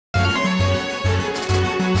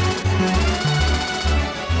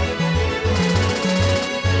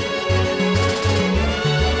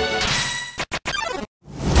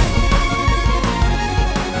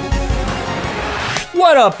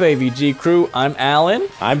What up, AVG crew? I'm Alan.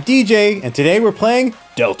 I'm DJ, and today we're playing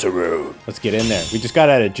Deltarune. Let's get in there. We just got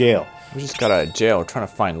out of jail. We just got out of jail. We're trying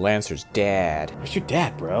to find Lancer's dad. Where's your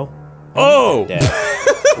dad, bro? Oh! Dad.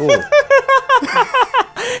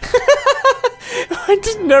 I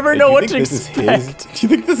just never know what to expect. Do you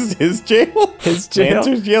think this is his jail? His jail?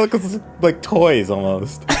 Lancer's jail? Because it's like toys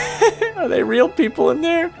almost. Are they real people in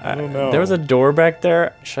there? I don't know. There was a door back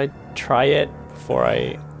there. Should I try it before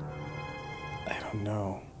I don't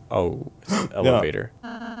know. Oh, it's an elevator.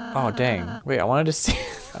 Oh, dang. Wait, I wanted to see.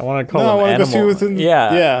 I want to call No, them I wanna go animal. see what's in-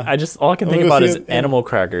 yeah. All I can think about is animal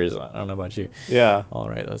crackers. I don't know about you. Yeah. All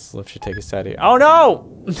right, let's you take us out of here. Oh no!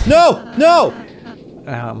 No! No!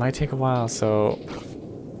 It might take a while, so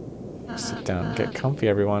sit down, get comfy,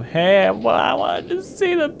 everyone. Hey, well, I wanted to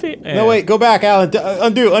see the people. No, wait, go back, Alan.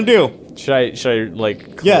 Undo. Should I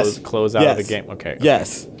like close out of the game? Okay.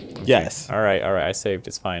 Yes. Yes. All right. I saved.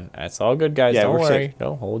 It's fine. It's all good, guys. Yeah, Don't we're worry. safe.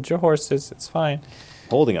 Don't hold your horses. It's fine.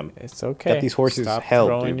 Holding them. It's okay. Got these horses Stop held,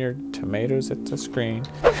 throwing dude. your tomatoes at the screen.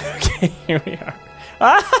 Okay, here we are.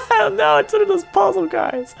 Ah, no, it's one of those puzzle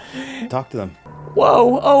guys. Talk to them.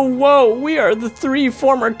 Whoa, oh, whoa. We are the 3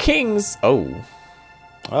 former kings. Oh.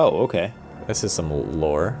 Oh, okay. This is some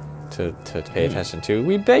lore to pay attention to.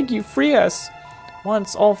 We beg you, free us.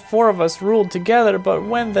 Once all 4 of us ruled together, but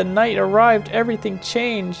when the night arrived, everything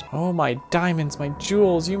changed. Oh, my diamonds, my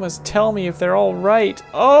jewels, you must tell me if they're all right.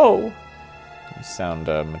 Oh! You sound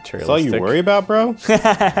materialistic. That's all you worry about, bro?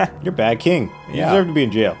 You're bad king. You deserve to be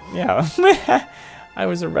in jail. Yeah. I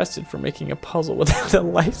was arrested for making a puzzle without a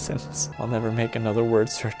license. I'll never make another word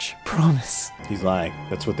search. Promise. He's lying.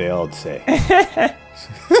 That's what they all say.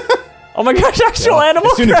 Oh my gosh, actual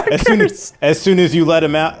animal crackers! As soon as you let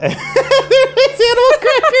him out, it's animal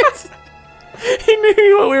crackers. He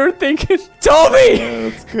knew what we were thinking. Toby!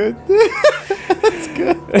 That's good. That's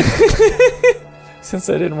good. Since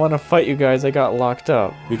I didn't want to fight you guys, I got locked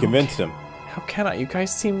up. We convinced him. How can I? You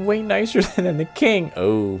guys seem way nicer than the king.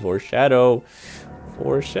 Oh, foreshadow.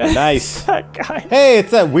 Foreshadow. Nice. That guy. Hey,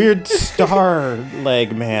 it's that weird star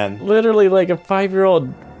leg man. Literally, like a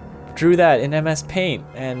 5-year-old drew that in MS Paint,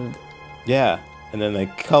 and yeah, and then they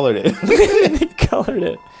colored it. they colored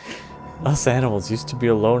it. Us animals used to be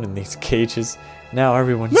alone in these cages. Now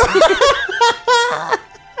everyone's.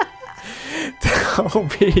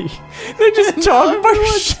 Toby, they just talk by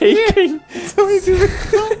shaking. Somebody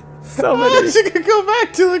wish you could go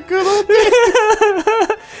back to the good old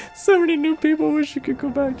days. So many new people wish you could go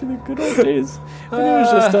back to the good old days when it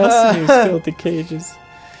was just us in these filthy cages.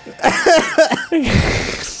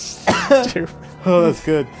 Oh, that's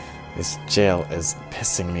good. This jail is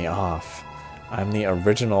pissing me off. I'm the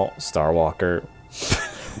original Star Walker.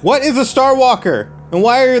 What is a Star Walker? And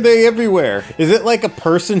why are they everywhere? Is it like a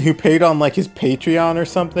person who paid on like his Patreon or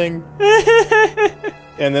something?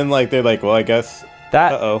 And then like they're like, well, I guess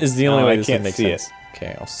that is the only way this can't makes see sense.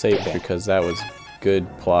 Okay, I'll save it because that was good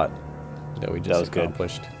plot that we just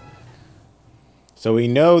accomplished. So we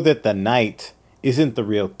know that the knight isn't the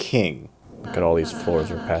real king. Look at all these floors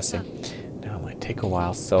we're passing. Now it might take a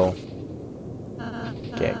while, so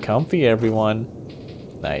get comfy, everyone.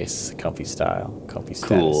 Nice, comfy style, comfy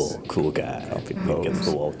status. Cool guy. Comfy Against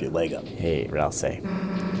the wall with your leg up. Hey, Rouxls.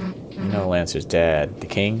 You know Lancer's dad, the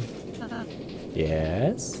king?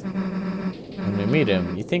 Yes? When we meet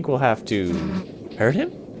him, you think we'll have to hurt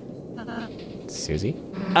him? Susie?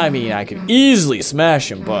 I mean, I could easily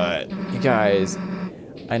smash him, but you guys,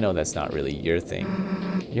 I know that's not really your thing.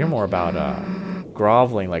 You're more about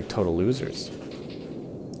groveling like total losers.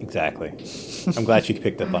 Exactly. I'm glad you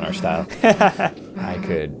picked up on our style. I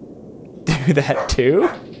could do that too?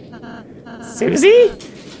 Susie?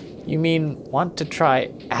 You mean want to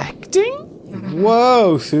try acting?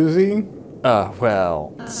 Whoa, Susie.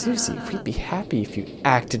 Well, Susie, we'd be happy if you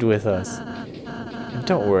acted with us. And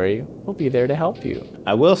don't worry, we'll be there to help you.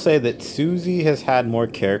 I will say that Susie has had more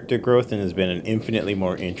character growth and has been an infinitely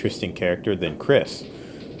more interesting character than Chris.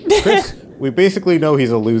 Chris, we basically know he's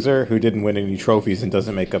a loser who didn't win any trophies and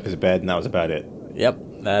doesn't make up his bed, and that was about it. Yep,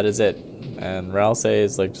 that is it. And Rouxls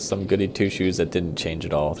is like just some goody two-shoes that didn't change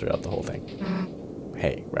at all throughout the whole thing.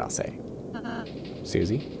 Hey, Rouxls.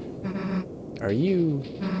 Susie? Are you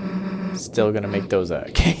still gonna make those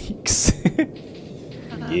cakes?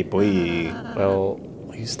 Yeah, boy. Well,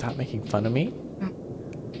 will you stop making fun of me?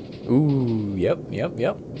 Ooh, yep.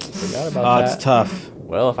 Forgot about that. It's tough.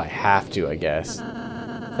 Well, if I have to, I guess.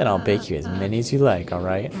 Then I'll bake you as many as you like,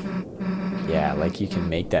 alright? Yeah, like you can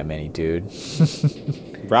make that many, dude.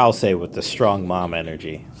 Rouxls with the strong mom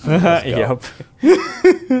energy. Yep.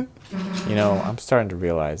 You know, I'm starting to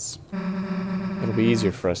realize it'll be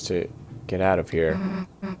easier for us to get out of here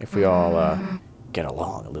if we all get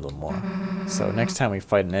along a little more. So next time we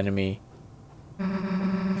fight an enemy,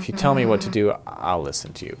 if you tell me what to do, I'll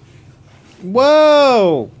listen to you.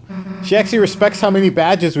 Whoa! She actually respects how many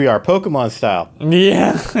badges we are, Pokemon style.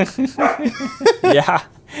 Yeah. Yeah.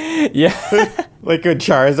 Yeah. Like when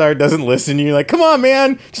Charizard doesn't listen, you're like, come on,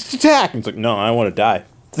 man, just attack. And it's like, no, I want to die.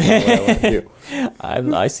 That's not what I want to do.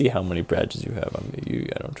 I see how many badges you have. I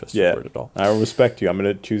don't trust your word at all. I respect you. I'm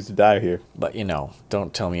going to choose to die here. But, you know,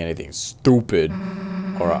 don't tell me anything stupid,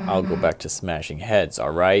 or I'll go back to smashing heads,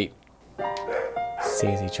 alright?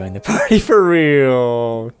 Susie joined the party for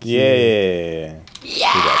real. Yeah. We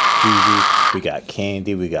got Susie, we got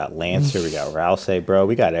Candy, we got Lancer, we got Rouxls, bro.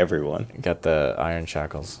 We got everyone. Got the iron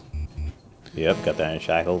shackles. Yep, got the iron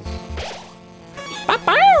shackles.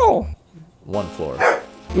 Bow! 1 floor.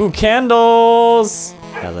 Ooh, candles!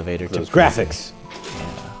 Elevator to Those graphics. Yeah,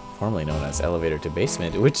 formerly known as elevator to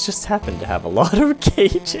basement, which just happened to have a lot of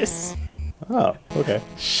cages. Oh, okay.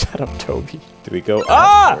 Shut up, Toby. Do we go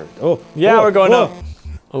Ah! upward? Oh, Yeah, whoa, we're going whoa. up.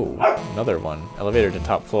 Oh, another one. Elevator to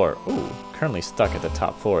top floor. Ooh, currently stuck at the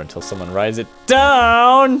top floor until someone rides it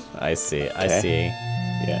down. I see, I see.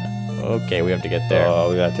 Yeah. Okay, we have to get there. Oh,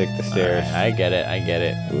 we gotta take the stairs. I get it, I get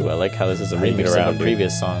it. Ooh, I like how this is a How you get remix around, of a dude?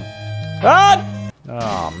 previous song. Ah!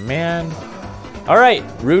 Oh, man. All right,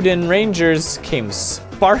 Rudin Rangers came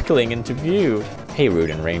sparkling into view. Hey,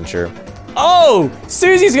 Rudin Ranger. Oh,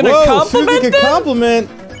 Susie's gonna compliment Susie them? can compliment.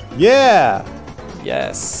 Yeah.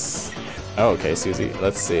 Yes. Oh, okay, Susie,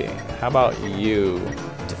 let's see. How about you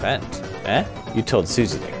defend? Eh? You told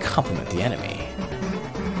Susie to compliment the enemy.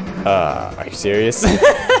 Are you serious?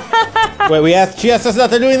 Wait, she asked us not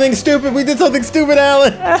to do anything stupid. We did something stupid,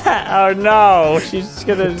 Alan. Oh no, she's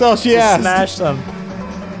gonna That's all she just asked. smash them.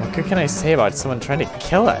 What good can I say about someone trying to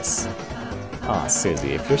kill us? Aw,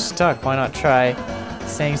 Susie, if you're stuck, why not try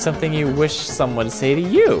saying something you wish someone would say to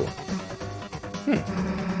you?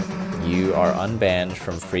 You are unbanned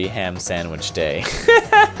from Free Ham Sandwich Day.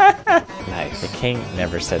 Nice. The king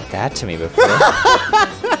never said that to me before.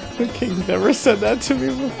 The king's never said that to me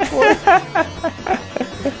before.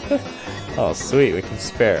 Oh, sweet, we can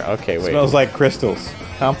spare. Okay, wait. Smells like crystals.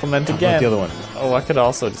 Compliment How again. about the other one? Oh, I could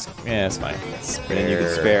also just... Yeah, it's fine. Spare. And you can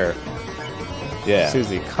spare. Yeah.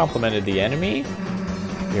 Susie complimented the enemy.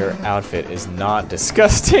 Your outfit is not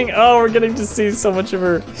disgusting. Oh, we're getting to see so much of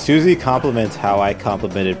her. Susie compliments how I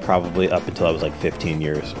complimented probably up until I was like 15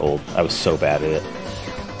 years old. I was so bad at it.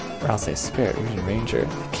 Or I'll say Spirit Ranger.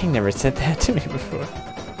 The king never said that to me before.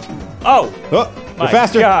 Oh! Oh, My we're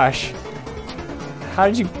faster. gosh! How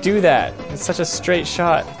did you do that? It's such a straight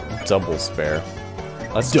shot. Double spare.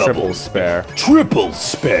 Let's triple spare. Triple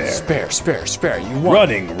spare. Spare. You want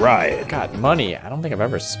Running riot. God, money. I don't think I've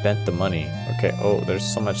ever spent the money. Okay, oh, there's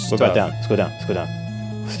so much Go stuff. back down. Let's go down. Let's go down.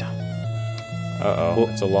 Let's down. Uh-oh, Oh.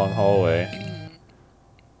 it's a long hallway.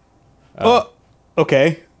 Oh.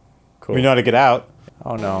 Okay. Cool. We know how to get out.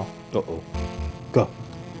 Oh, no. Uh-oh. Go.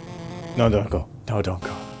 No, don't go. No, don't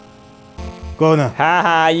go. Go now.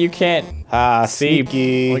 Haha, you can't Ah, see.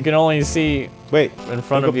 sneaky. We can only see Wait. in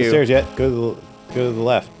front don't of go up you. the stairs yet. Go to the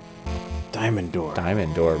left. Diamond door.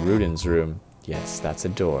 Diamond door, Rudin's room. Yes, that's a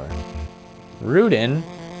door. Rudin?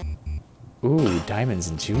 Ooh, diamonds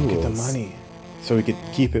and jewels. Get the money. So we could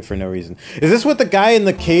keep it for no reason. Is this what the guy in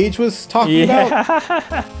the cage was talking about?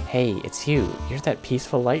 Yeah. Hey, it's you. You're that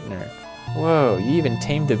peaceful lightener. Whoa, you even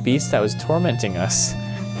tamed the beast that was tormenting us.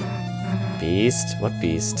 Beast? What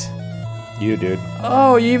beast? You, dude.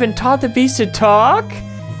 Oh, you even taught the beast to talk?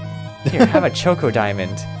 Here, have a Choco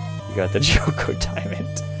Diamond. You got the Choco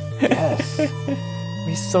Diamond. Yes.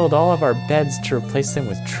 We sold all of our beds to replace them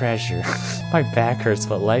with treasure. My back hurts,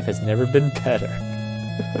 but life has never been better.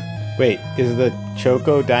 Wait, is the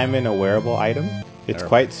Choco Diamond a wearable item? It's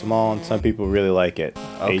quite small and some people really like it.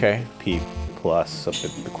 Okay. HP plus of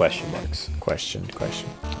the question marks. Question.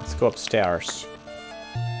 Let's go upstairs.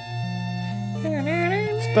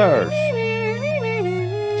 Stars.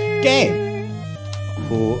 Game.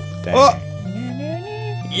 Cool. Dang.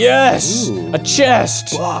 Oh! Yes! Ooh. A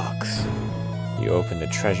chest! Box. You opened the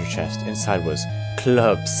treasure chest. Inside was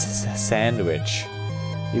Club's sandwich.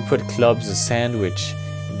 You put Club's sandwich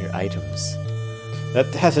in your items. That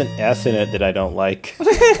has an S in it that I don't like.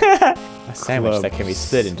 A sandwich that can be Club's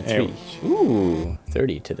split into 3. sandwich. Ooh,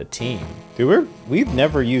 30 to the team. Dude, we've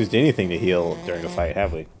never used anything to heal during a fight,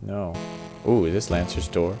 have we? No. Ooh, is this Lancer's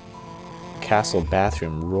door? Castle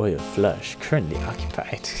bathroom royal flush currently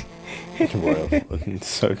occupied. Royal. It's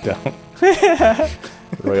so dumb.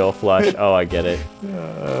 Royal flush. Oh, I get it.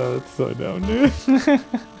 It's so dumb, dude.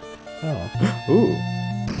 Oh. Ooh.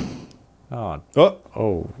 Oh. Oh.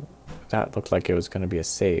 Oh. That looked like it was going to be a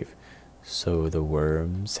save. So the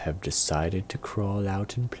worms have decided to crawl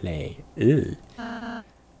out and play. Ew.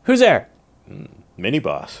 Who's there? Mini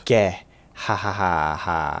boss. Gah. Ha ha ha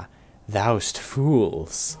ha. Thou'st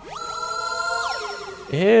fools.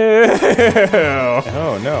 Ew.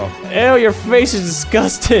 Oh no. Ew, your face is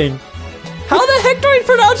disgusting. How the heck do I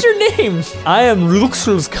pronounce your name? I am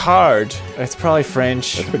Rouxls Kaard. It's probably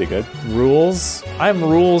French. That's pretty good. Rules? I am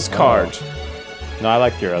Rouxls Kaard. No, I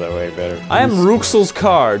like your other way better. I am Rouxls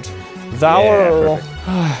Kaard. Thou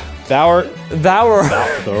Thou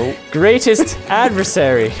greatest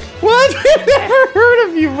adversary. What? I've never heard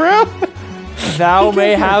of you, bro. Thou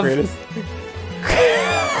may have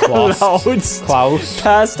Klaus.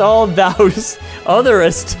 past all thous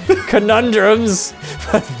otherest conundrums,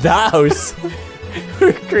 but thous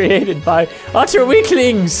were created by utter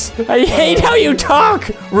weaklings. I hate how you talk,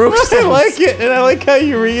 Rouxls. I like it, and I like how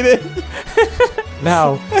you read it.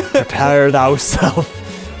 Now, prepare thyself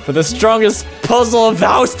for the strongest puzzle of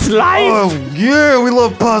thou's life. Oh yeah, we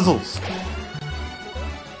love puzzles.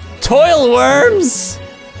 Toil worms.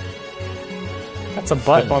 That's a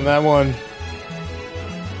button. Step on that one.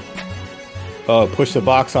 Oh, push the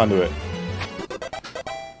box onto it.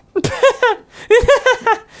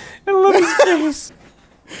 I love his face.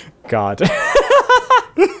 God.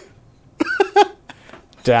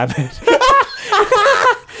 Damn it.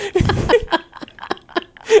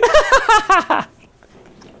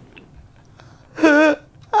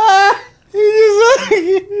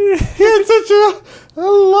 He had such a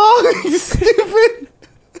long, stupid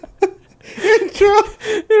intro.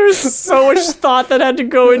 There was so much thought that had to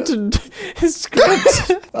go into his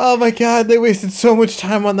script. Oh my god, they wasted so much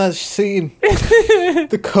time on that scene.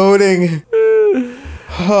 The coding.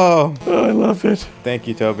 Oh, I love it. thank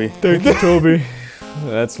you, Toby. Thank you, Toby.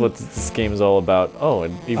 That's what this game is all about. Oh,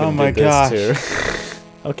 and even my did this gosh.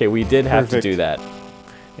 too. Okay, we did have Perfect. to do that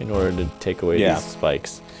in order to take away these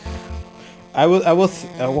spikes. I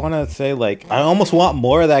want to say, like, I almost want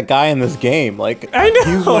more of that guy in this game. Like, I know.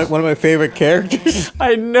 he's like one of my favorite characters.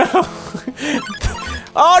 I know.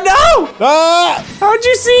 Oh no! Ah! How'd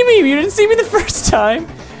you see me? You didn't see me the first time.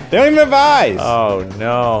 They don't even have eyes. Oh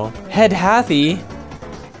no. Head Hathy.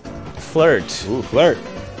 Flirt. Ooh, flirt.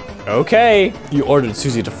 Okay. You ordered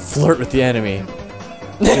Susie to flirt with the enemy.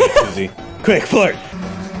 Susie. Quick, flirt.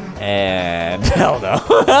 And hell no.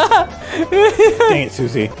 Dang it,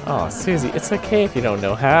 Susie. Oh, Susie, it's okay if you don't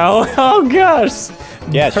know how. Oh gosh.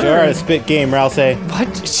 Yeah, Burn. sure, a spit game, Rouxls.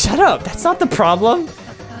 What? Shut up. That's not the problem.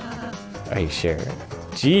 Are you sure?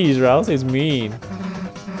 Jeez, Rouxls is mean.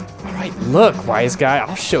 All right, look, wise guy.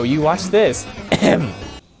 I'll show you. Watch this. Go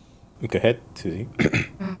ahead, Susie.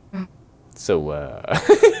 So,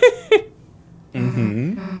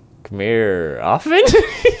 come here often?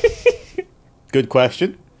 Good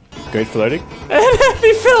question. Great flirting.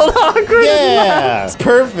 He felt awkward. Yeah,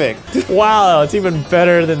 perfect. Wow, it's even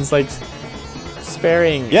better than like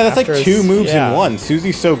sparing. Yeah, that's like after two moves yeah. in one.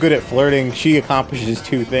 Susie's so good at flirting, she accomplishes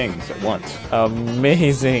two things at once.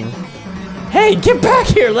 Amazing. Hey, get back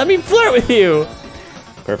here! Let me flirt with you!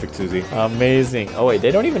 Perfect, Susie. Amazing. Oh wait,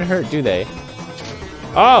 they don't even hurt, do they?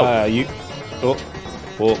 Oh!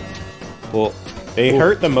 They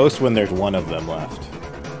hurt the most when there's one of them left.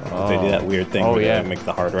 They do that weird thing where yeah. they make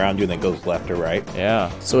the heart around you and then goes left or right.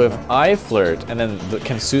 Yeah. So if I flirt, and then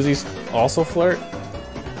can Susie also flirt?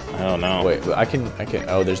 I don't know. Wait, I can.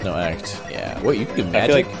 Oh, there's no act. Yeah. Wait, you can do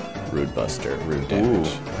magic. Rude Buster, rude damage.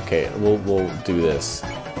 Ooh. Okay, we'll do this.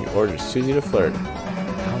 You order Susie to flirt.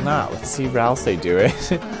 Hell not. Let's see Rouxls do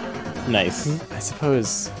it. Nice. I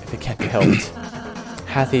suppose if it can't be helped.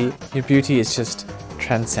 Hathy, your beauty is just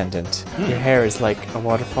transcendent. Your hair is like a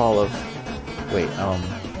waterfall of. Wait,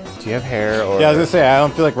 do you have hair or? Yeah, I was gonna say I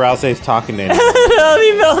don't feel like Rouxls is talking to him.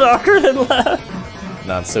 He felt awkward and laughed.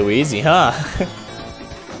 Not so easy, huh?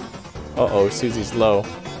 Uh-oh, Susie's low.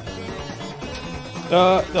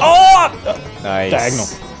 Nice. Diagonal.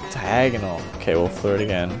 Diagonal. Okay, we'll flirt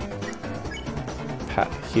again.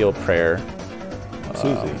 Heal prayer.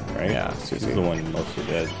 Susie, right? Yeah, Susie's Susie. the one mostly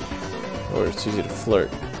dead. Order Susie to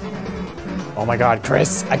flirt. Oh my god,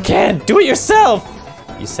 Chris, again! Do it yourself!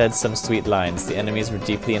 You said some sweet lines. The enemies were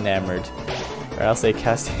deeply enamored. Or else they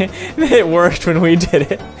cast it. It worked when we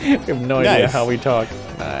did it. We have no idea how we talk.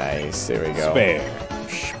 Nice, there we go. Spare.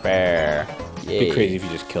 Spare. It'd be crazy if you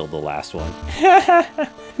just killed the last one.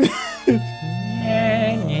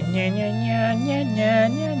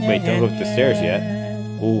 Wait, don't go up the stairs yet.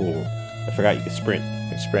 Ooh, I forgot you could sprint. You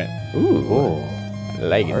can sprint. Ooh. I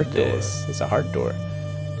like this. It's a hard door.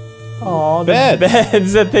 Oh, the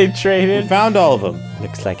beds that they We traded. found all of them.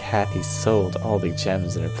 Looks like Hathy sold all the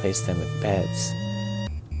gems and replaced them with beds.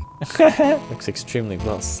 Looks extremely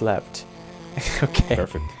well slept. Okay.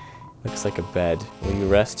 Perfect. Looks like a bed. Will you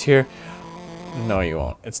rest here? No, you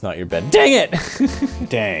won't. It's not your bed. Dang it!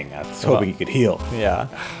 Dang, I was hoping you could heal. Yeah.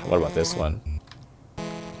 What about this one?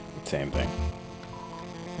 Same thing.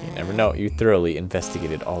 You never know. You thoroughly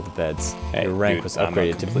investigated all the beds. Hey, your rank dude, was I'm a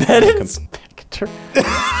upgraded to complete- bed inspector.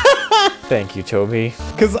 Thank you, Toby.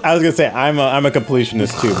 Because I was gonna say I'm a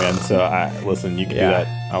completionist too, man. So listen, you can do Yeah.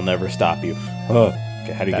 that. I'll never stop you.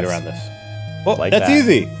 Okay, how do you get around this? Oh, like that's that.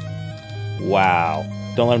 easy. Wow.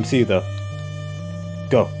 Don't let him see you though.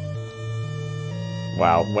 Go.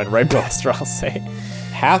 Wow, went right past her, I'll say.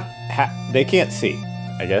 They can't see.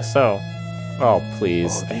 I guess so. Oh,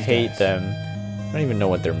 please. Oh, I these hate guys. them. I don't even know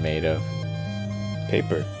what they're made of.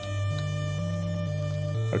 Paper.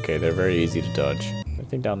 Okay, they're very easy to dodge.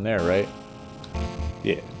 Something down there, right?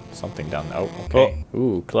 Yeah. Something down there. Oh, okay.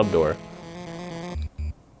 Ooh, club door.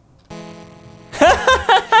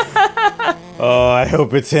 Oh, I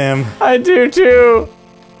hope it's him. I do too!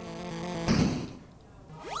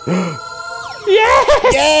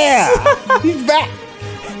 Yes! Yeah! He's back!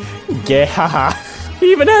 Yeah!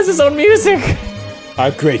 He even has his own music!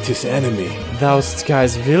 Our greatest enemy. Those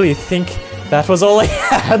guys really think that was all I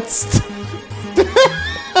had.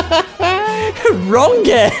 Wrong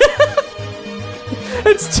it!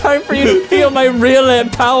 It's time for you to feel my real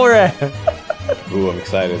power! Ooh, I'm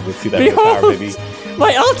excited. Let's see that real power, Behold! baby.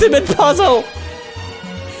 My ultimate puzzle!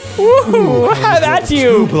 Woohoo! Have at 2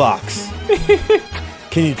 you! blocks.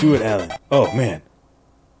 Can you do it, Alan? Oh, man.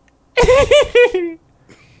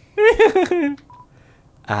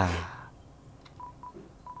 Ha!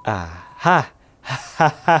 Ha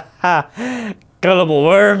ha ha! Gullible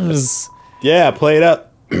worms! Yeah, play it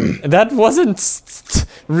up. That wasn't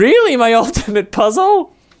really my ultimate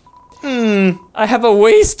puzzle! I have a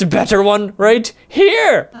waste better one right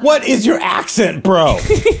here! What is your accent, bro?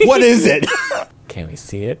 What is it? Can we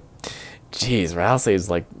see it? Jeez, Rouxls is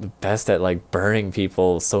like the best at like burning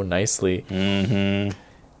people so nicely. Mm-hmm.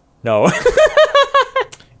 No.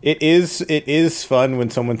 It is fun when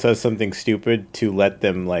someone says something stupid to let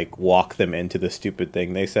them like walk them into the stupid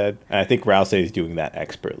thing they said. And I think Rouxls is doing that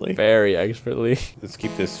expertly. Very expertly. Let's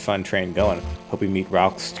keep this fun train going. Hope we meet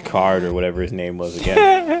Rouxls Kaard or whatever his name was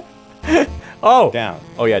again. Oh! Down.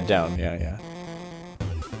 Oh yeah, down. Yeah.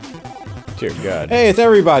 Dear God. Hey, it's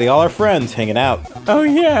everybody, all our friends hanging out. Oh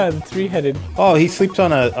yeah, the three-headed. Oh, he sleeps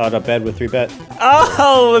on a bed with 3 beds.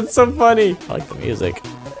 Oh, that's so funny. I like the music.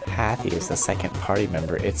 Hathy is the second party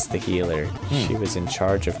member. It's the healer. She was in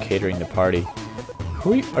charge of catering the party.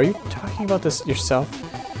 Are you talking about this yourself?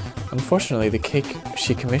 Unfortunately, the cake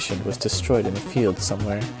she commissioned was destroyed in a field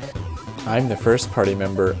somewhere. I'm the first party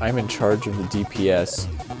member. I'm in charge of the DPS,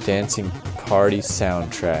 dancing party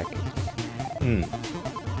soundtrack.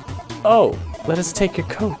 Oh, let us take your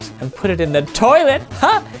coat and put it in the toilet,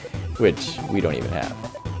 huh? Which we don't even have.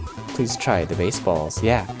 Please try the baseballs.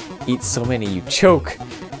 Yeah, eat so many you choke.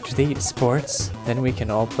 Do they eat sports? Then we can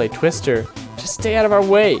all play Twister. Just stay out of our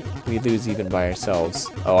way. We lose even by ourselves.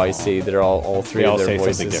 Oh, I see. They're all three They of all their say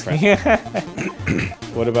voices. something different.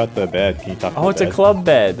 What about the bed? Can you talk about Oh, it's a bed? club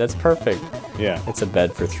bed. That's perfect. Yeah. It's a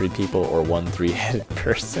bed for 3 people or 1 3-headed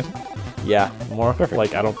person. Yeah, more Perfect.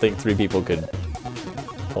 like I don't think 3 people could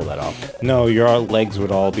pull that off. No, your legs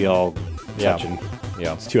would all be all Yeah. touching.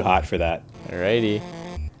 Yeah. It's too hot for that. Alrighty.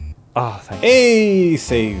 Oh, thank you. Hey,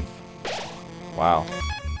 save. Wow.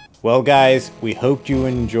 Well, guys, we hoped you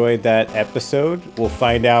enjoyed that episode. We'll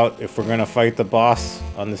find out if we're going to fight the boss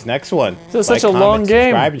on this next one. This is such a long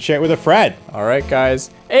game. Subscribe and share it with a friend. Alright,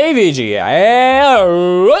 guys. AVG.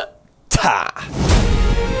 Ta.